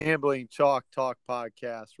Gambling Chalk Talk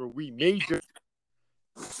podcast, where we major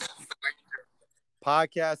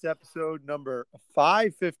podcast episode number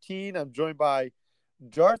 515. I'm joined by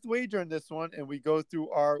Darth Wager in this one, and we go through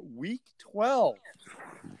our Week 12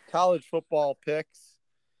 college football picks.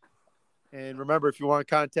 And remember, if you want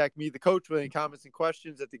to contact me, the coach, with any comments and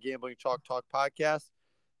questions at the Gambling Chalk Talk podcast,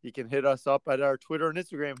 you can hit us up at our Twitter and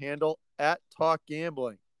Instagram handle at Talk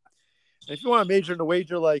Gambling. And if you want to major in a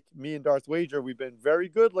wager like me and Darth Wager, we've been very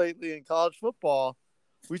good lately in college football.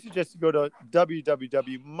 We suggest you go to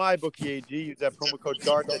www.mybookie.ag. Use that promo code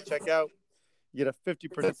Darth at checkout. You get a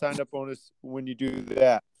 50% sign-up bonus when you do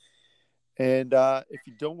that. And if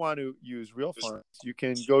you don't want to use real funds, you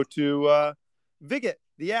can go to Vigit,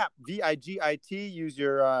 the app, Vigit. Use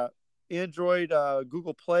your Android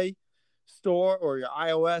Google Play Store or your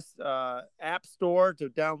iOS App Store to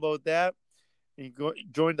download that. And you go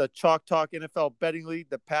join the Chalk Talk NFL Betting League.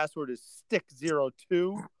 The password is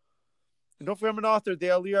Stick02. And don't forget, I'm an author of the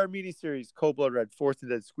Ali Armini series, Cold Blood Red, Fourth and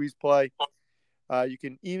Dead Squeeze Play. You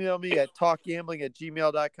can email me at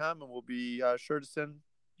talkgambling@gmail.com, and we'll be sure to send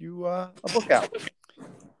you a book out.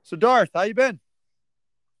 So, Darth, how you been?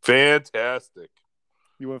 Fantastic.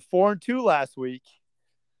 You went 4-2 last week.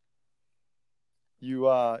 You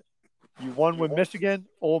won with Michigan,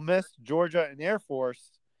 Ole Miss, Georgia, and Air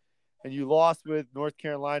Force, and you lost with North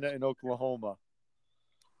Carolina and Oklahoma.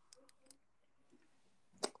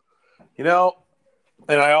 You know,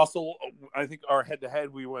 and I think our head-to-head,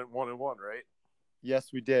 we went 1-1, right?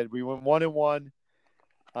 Yes, we did. We went 1-1.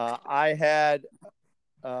 I had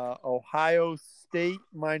Ohio State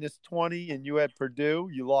 -20, and you had Purdue.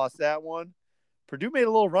 You lost that one. Purdue made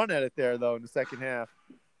a little run at it there, though, in the second half.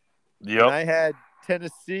 Yep. And I had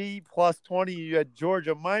Tennessee +20. You had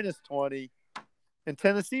Georgia -20. And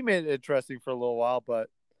Tennessee made it interesting for a little while.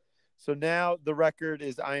 But so now the record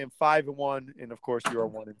is I am 5-1. And, of course, you are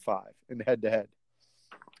 1-5 in head-to-head.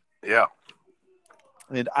 Yeah.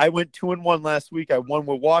 And I went 2-1 last week. I won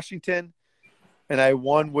with Washington. And I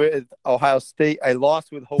won with Ohio State. I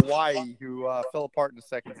lost with Hawaii, who fell apart in the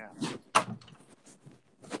second half.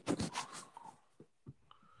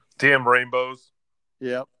 Damn rainbows.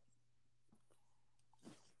 Yep.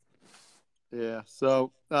 Yeah.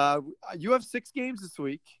 So you have 6 games this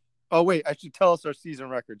week. Oh, wait. I should tell us our season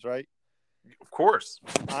records, right? Of course.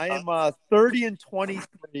 I am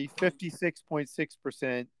 30-23,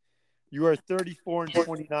 56.6%. You are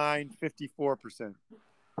 34-29, 54%.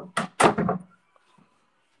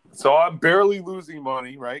 So I'm barely losing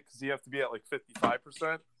money, right? Because you have to be at like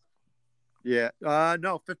 55%. Yeah.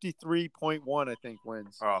 No, 53.1, I think,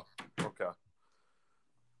 wins. Oh, okay.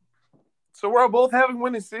 So we're both having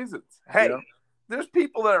winning seasons. Hey, Yeah. There's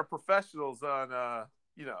people that are professionals on,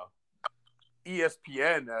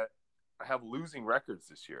 ESPN that have losing records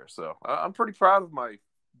this year. So I'm pretty proud of my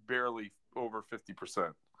barely over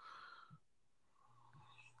 50%.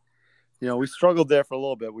 You know, we struggled there for a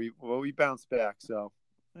little bit. We bounced back. So,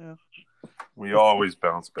 yeah. We always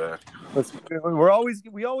bounce back.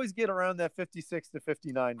 We always get around that 56 to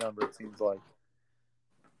 59 number. It seems like.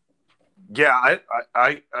 Yeah,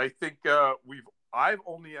 I think I've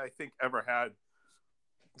only ever had,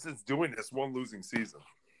 since doing this, one losing season.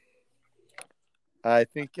 I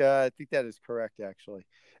think that is correct, actually,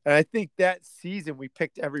 and I think that season we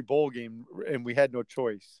picked every bowl game and we had no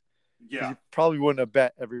choice. Yeah, you probably wouldn't have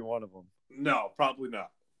bet every one of them. No, probably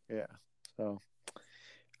not. Yeah. So,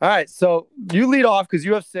 all right. So you lead off because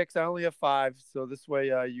you have 6. I only have 5. So this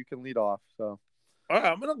way, you can lead off. So, all right,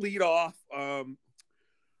 I'm gonna lead off.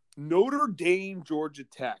 Notre Dame, Georgia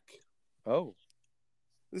Tech. Oh.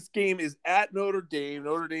 This game is at Notre Dame.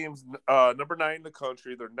 Notre Dame's number 9 in the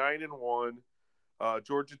country. They're 9-1.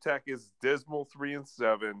 Georgia Tech is dismal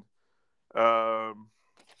 3-7.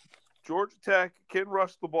 Georgia Tech can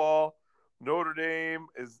rush the ball. Notre Dame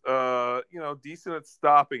is decent at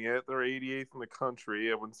stopping it. They're 88th in the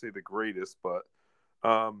country. I wouldn't say the greatest, but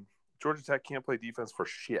Georgia Tech can't play defense for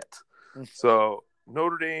shit. So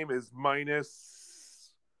Notre Dame is minus.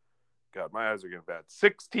 God, my eyes are getting bad.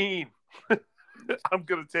 16. I'm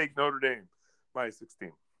going to take Notre Dame minus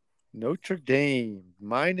 16. Notre Dame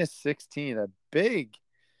minus 16. A big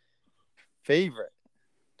favorite.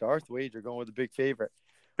 Darth Wager going with a big favorite.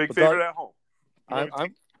 Big favorite at home. You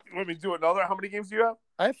want me to do another? How many games do you have?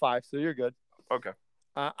 I have 5, so you're good. Okay.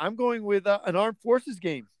 I'm going with an Armed Forces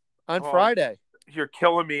game on Friday. You're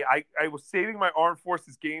killing me. I was saving my Armed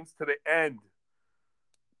Forces games to the end.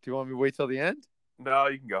 Do you want me to wait till the end? No,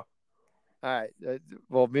 you can go. All right.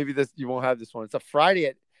 Well, maybe you won't have this one. It's a Friday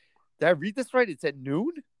at. Did I read this right? It's at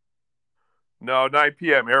noon? No, 9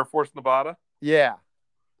 p.m. Air Force, Nevada. Yeah.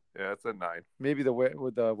 Yeah, it's at 9. Maybe the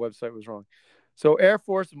website was wrong. So Air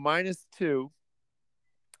Force -2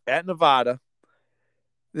 at Nevada.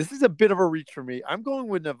 This is a bit of a reach for me. I'm going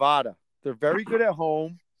with Nevada. They're very good at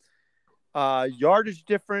home. Yardage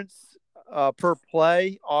difference per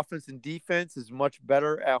play, offense and defense, is much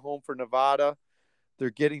better at home for Nevada. They're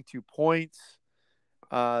getting 2 points.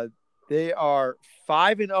 They are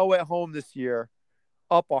 5-0 at home this year,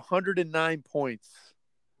 up 109 points.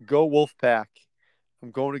 Go Wolfpack.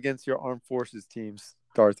 I'm going against your armed forces teams,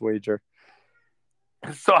 Darth Wager.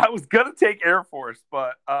 So I was gonna take Air Force,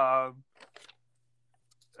 but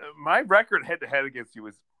my record head-to-head against you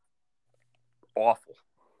is awful.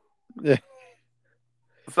 Yeah.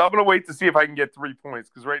 So I'm gonna wait to see if I can get 3 points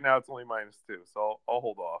because right now it's only -2. So I'll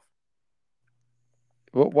hold off.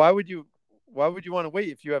 Well, why would you want to wait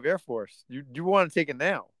if you have Air Force? You want to take it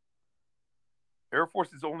now. Air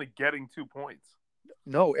Force is only getting 2 points.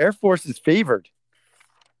 No, Air Force is favored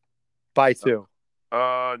by 2.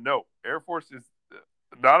 No. Air Force is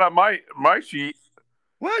not on my sheet.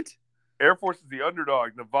 What? Air Force is the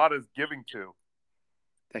underdog. Nevada's giving 2.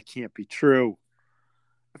 That can't be true.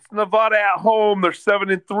 It's Nevada at home. They're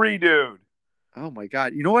 7-3, dude. Oh my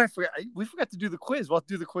God! You know what? We forgot to do the quiz. We'll have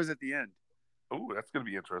to do the quiz at the end. Oh, that's gonna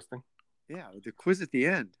be interesting. Yeah, the quiz at the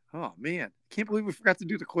end. Oh man, I can't believe we forgot to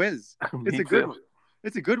do the quiz. It's a Me good too. one.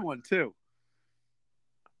 It's a good one too.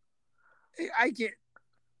 I get.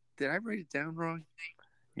 Did I write it down wrong?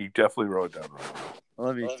 You definitely wrote it down wrong.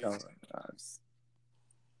 Let me tell you.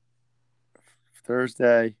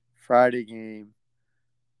 Thursday, Friday game.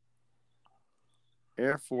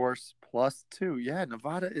 Air Force +2. Yeah,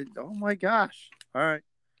 Nevada. Oh my gosh. All right.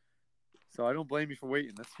 So I don't blame you for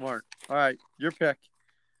waiting. That's smart. All right, your pick.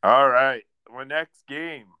 All right. My next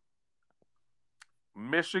game.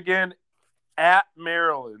 Michigan at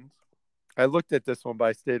Maryland. I looked at this one, but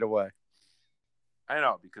I stayed away. I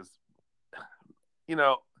know because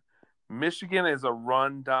Michigan is a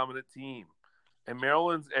run dominant team. And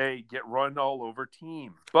Maryland's a get run all over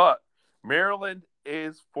team. But Maryland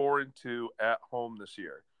is 4-2 at home this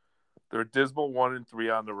year. They're dismal 1-3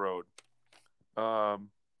 on the road.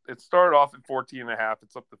 It started off at 14.5.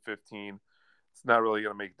 It's up to 15. It's not really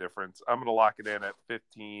going to make a difference. I'm going to lock it in at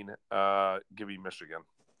 15. Give me Michigan.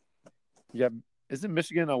 Yeah, isn't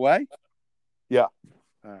Michigan away? Yeah.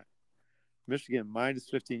 All right. Michigan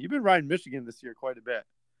 -15. You've been riding Michigan this year quite a bit.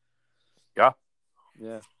 Yeah.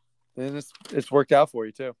 Yeah. And it's worked out for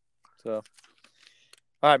you too. So,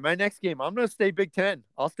 all right, my next game, I'm going to stay Big Ten.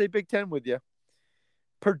 I'll stay Big Ten with you.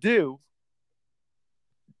 Purdue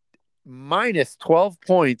 -12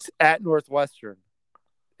 points at Northwestern,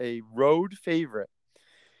 a road favorite.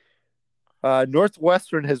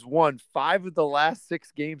 Northwestern has won 5 of the last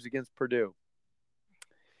 6 games against Purdue.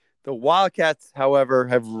 The Wildcats, however,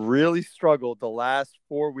 have really struggled the last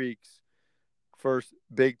 4 weeks for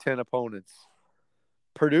Big Ten opponents.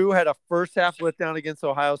 Purdue had a first half letdown against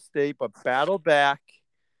Ohio State, but battled back.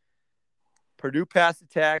 Purdue pass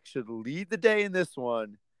attack should lead the day in this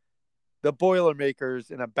one. The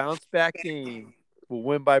Boilermakers, in a bounce back game, will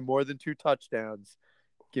win by more than 2 touchdowns.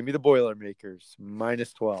 Give me the Boilermakers,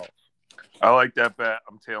 -12. I like that bet.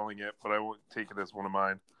 I'm tailing it, but I won't take it as one of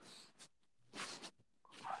mine.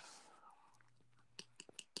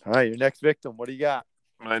 All right, your next victim. What do you got?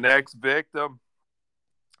 My next victim,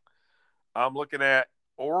 I'm looking at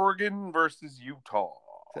Oregon versus Utah.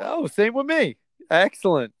 Oh, same with me.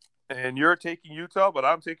 Excellent. And you're taking Utah, but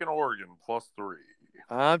I'm taking Oregon +3.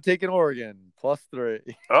 I'm taking Oregon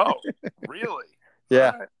 +3. Oh, really?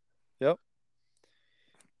 Yeah. Right. Yep.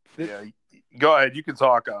 Yeah. Go ahead. You can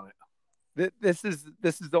talk on it. This is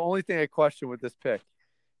the only thing I question with this pick.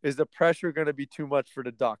 Is the pressure going to be too much for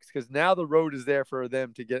the Ducks? Because now the road is there for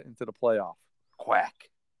them to get into the playoff. Quack,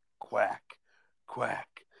 quack,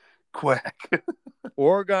 quack, quack.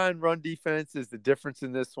 Oregon run defense is the difference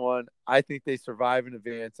in this one. I think they survive in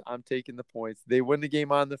advance. I'm taking the points. They win the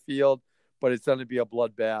game on the field, but it's going to be a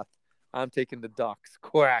bloodbath. I'm taking the Ducks.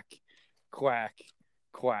 Quack, quack,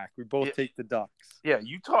 quack. We both take the Ducks. Yeah,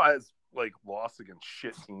 Utah has lost against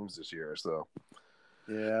shit teams this year, so.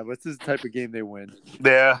 Yeah, but this is the type of game they win.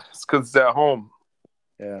 Yeah, it's because it's at home.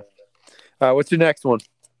 Yeah. All right, what's your next one?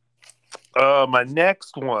 My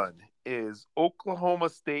next one is Oklahoma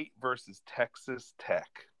State versus Texas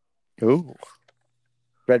Tech. Ooh.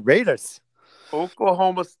 Red Raiders.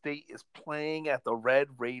 Oklahoma State is playing at the Red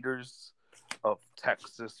Raiders of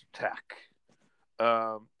Texas Tech.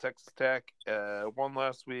 Texas Tech won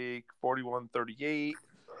last week, 41-38.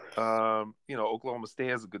 Oklahoma State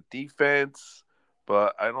has a good defense,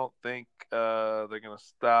 but I don't think they're going to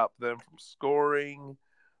stop them from scoring.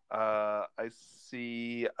 I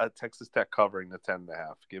see a Texas Tech covering the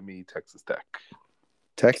 10.5. Give me Texas Tech.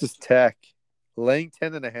 Texas Tech Laying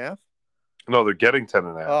 10.5. No, they're getting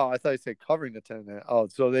 10.5. Oh, I thought you said covering the 10.5. Oh,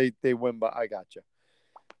 so they win by. I got you.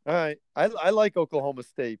 All right. I like Oklahoma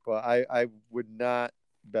State, but I would not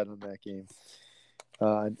bet on that game,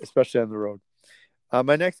 especially on the road.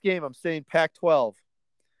 My next game, I'm saying Pac-12.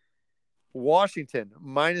 Washington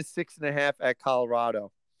 -6.5 at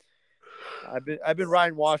Colorado. I've been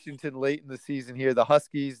riding Washington late in the season here. The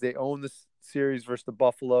Huskies, they own the series versus the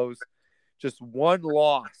Buffaloes. Just one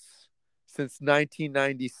loss since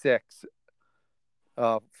 1996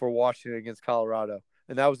 for Washington against Colorado,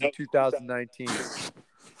 and that was in 2019.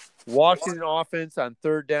 Washington offense on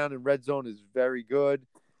third down and red zone is very good.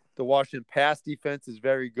 The Washington pass defense is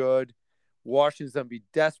very good. Washington's going to be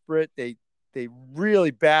desperate. They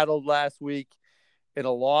really battled last week in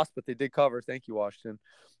a loss, but they did cover. Thank you, Washington.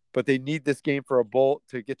 But they need this game for a bowl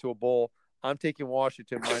to get to a bowl. I'm taking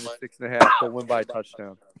Washington -6.5. They'll win by a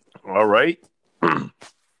touchdown. All right.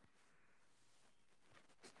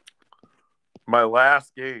 My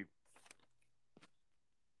last game.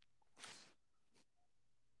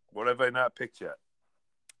 What have I not picked yet?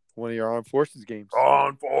 One of your Armed Forces games.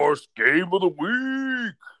 Armed Force game of the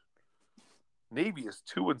week. Navy is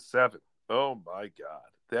 2-7. Oh my God,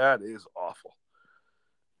 that is awful.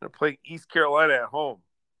 They're playing East Carolina at home,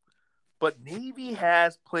 but Navy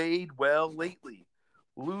has played well lately,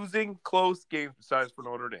 losing close games besides for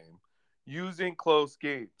Notre Dame, using close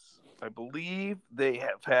games. I believe they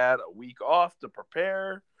have had a week off to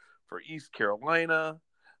prepare for East Carolina.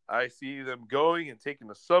 I see them going and taking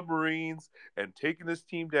the submarines and taking this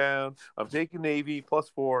team down. I'm taking Navy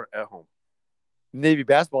 +4 at home. Navy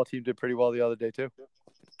basketball team did pretty well the other day too.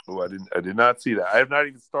 Oh, I did not see that. I have not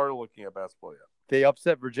even started looking at basketball yet. They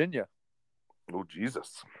upset Virginia. Oh,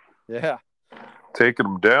 Jesus. Yeah. Taking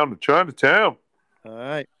them down to Chinatown. All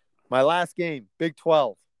right. My last game, Big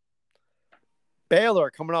 12. Baylor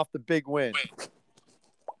coming off the big win.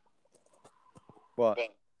 What?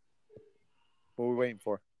 What are we waiting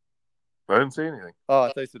for? I didn't say anything. Oh, I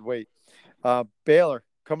thought you said wait. Baylor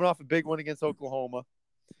coming off a big win against Oklahoma.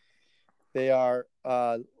 They are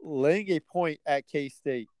laying a point at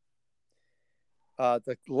K-State.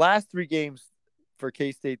 The last 3 games for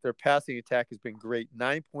K-State, their passing attack has been great.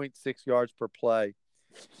 9.6 yards per play.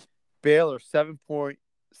 Baylor,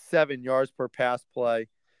 7.7 yards per pass play.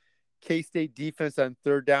 K-State defense on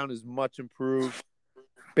third down is much improved.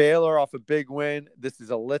 Baylor off a big win. This is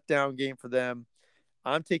a letdown game for them.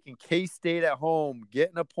 I'm taking K-State at home,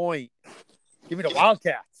 getting a point. Give me the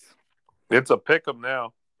Wildcats. It's a pick 'em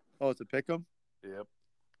now. Oh, it's a pick 'em? Yep.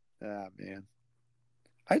 Ah, man.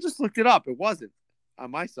 I just looked it up. It wasn't on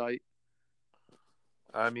my site.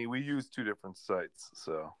 I mean, we use 2 different sites,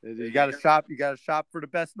 so You got to shop. You got to shop for the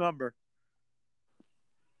best number.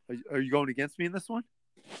 Are you going against me in this one?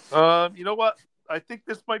 You know what? I think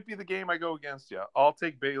this might be the game I go against you. I'll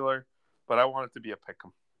take Baylor, but I want it to be a pick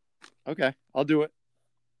 'em. Okay, I'll do it.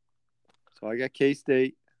 So I got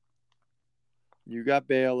K-State. You got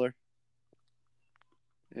Baylor.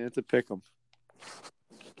 And it's a pick 'em.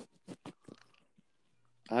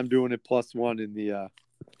 I'm doing it +1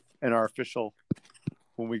 in our official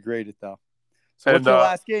when we grade it though. So what's your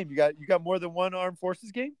last game? You got more than one Armed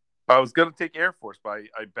Forces game? I was gonna take Air Force, but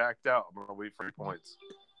I backed out. I'm gonna wait for 3 points.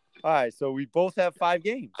 All right, so we both have 5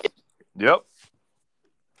 games. Yep.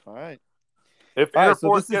 All right. If Air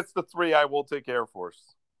Force gets the 3, I will take Air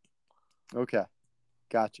Force. Okay,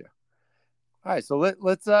 gotcha. All right, so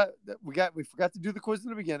let's we forgot to do the quiz in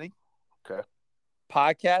the beginning. Okay.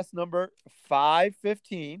 Podcast number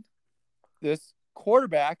 515. This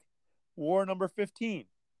quarterback wore number 15.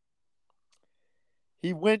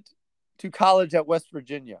 He went to college at West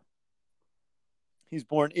Virginia. He's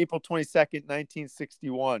born April 22nd,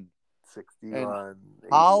 1961. 61.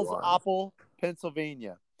 Halls Apple,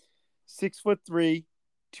 Pennsylvania. 6'3",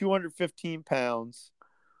 215 pounds.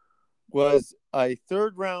 Was a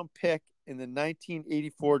third-round pick in the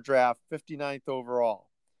 1984 draft, 59th overall.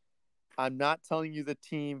 I'm not telling you the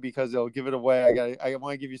team because it'll give it away. I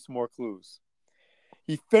want to give you some more clues.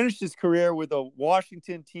 He finished his career with a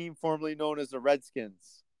Washington team formerly known as the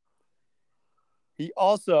Redskins. He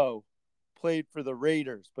also played for the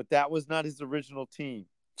Raiders, but that was not his original team.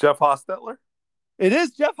 Jeff Hostetler? It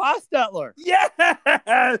is Jeff Hostetler.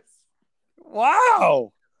 Yes!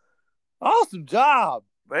 Wow. Awesome job.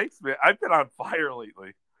 Thanks, man. I've been on fire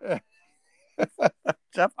lately.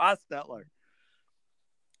 Jeff Hostetler.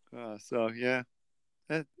 So yeah,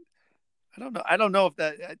 I don't know. I don't know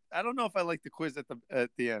if I like the quiz at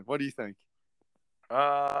the end. What do you think? No,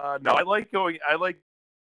 I like going. I like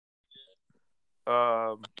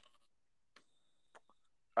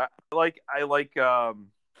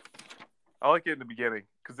it in the beginning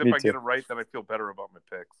Because if Me I too. get it right, then I feel better about my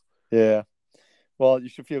picks. Yeah. Well, you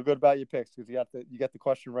should feel good about your picks because you got the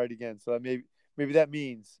question right again. So maybe that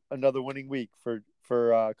means another winning week for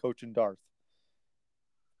Coach and Darth.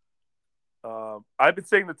 I've been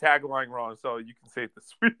saying the tagline wrong, so you can say it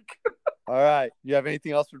this week. All right. You have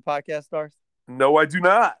anything else for the podcast, Darth? No, I do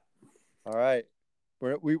not. All right.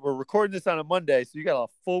 We're recording this on a Monday, so you got a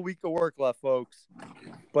full week of work left, folks.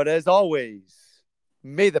 But as always,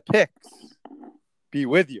 may the picks be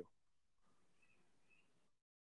with you.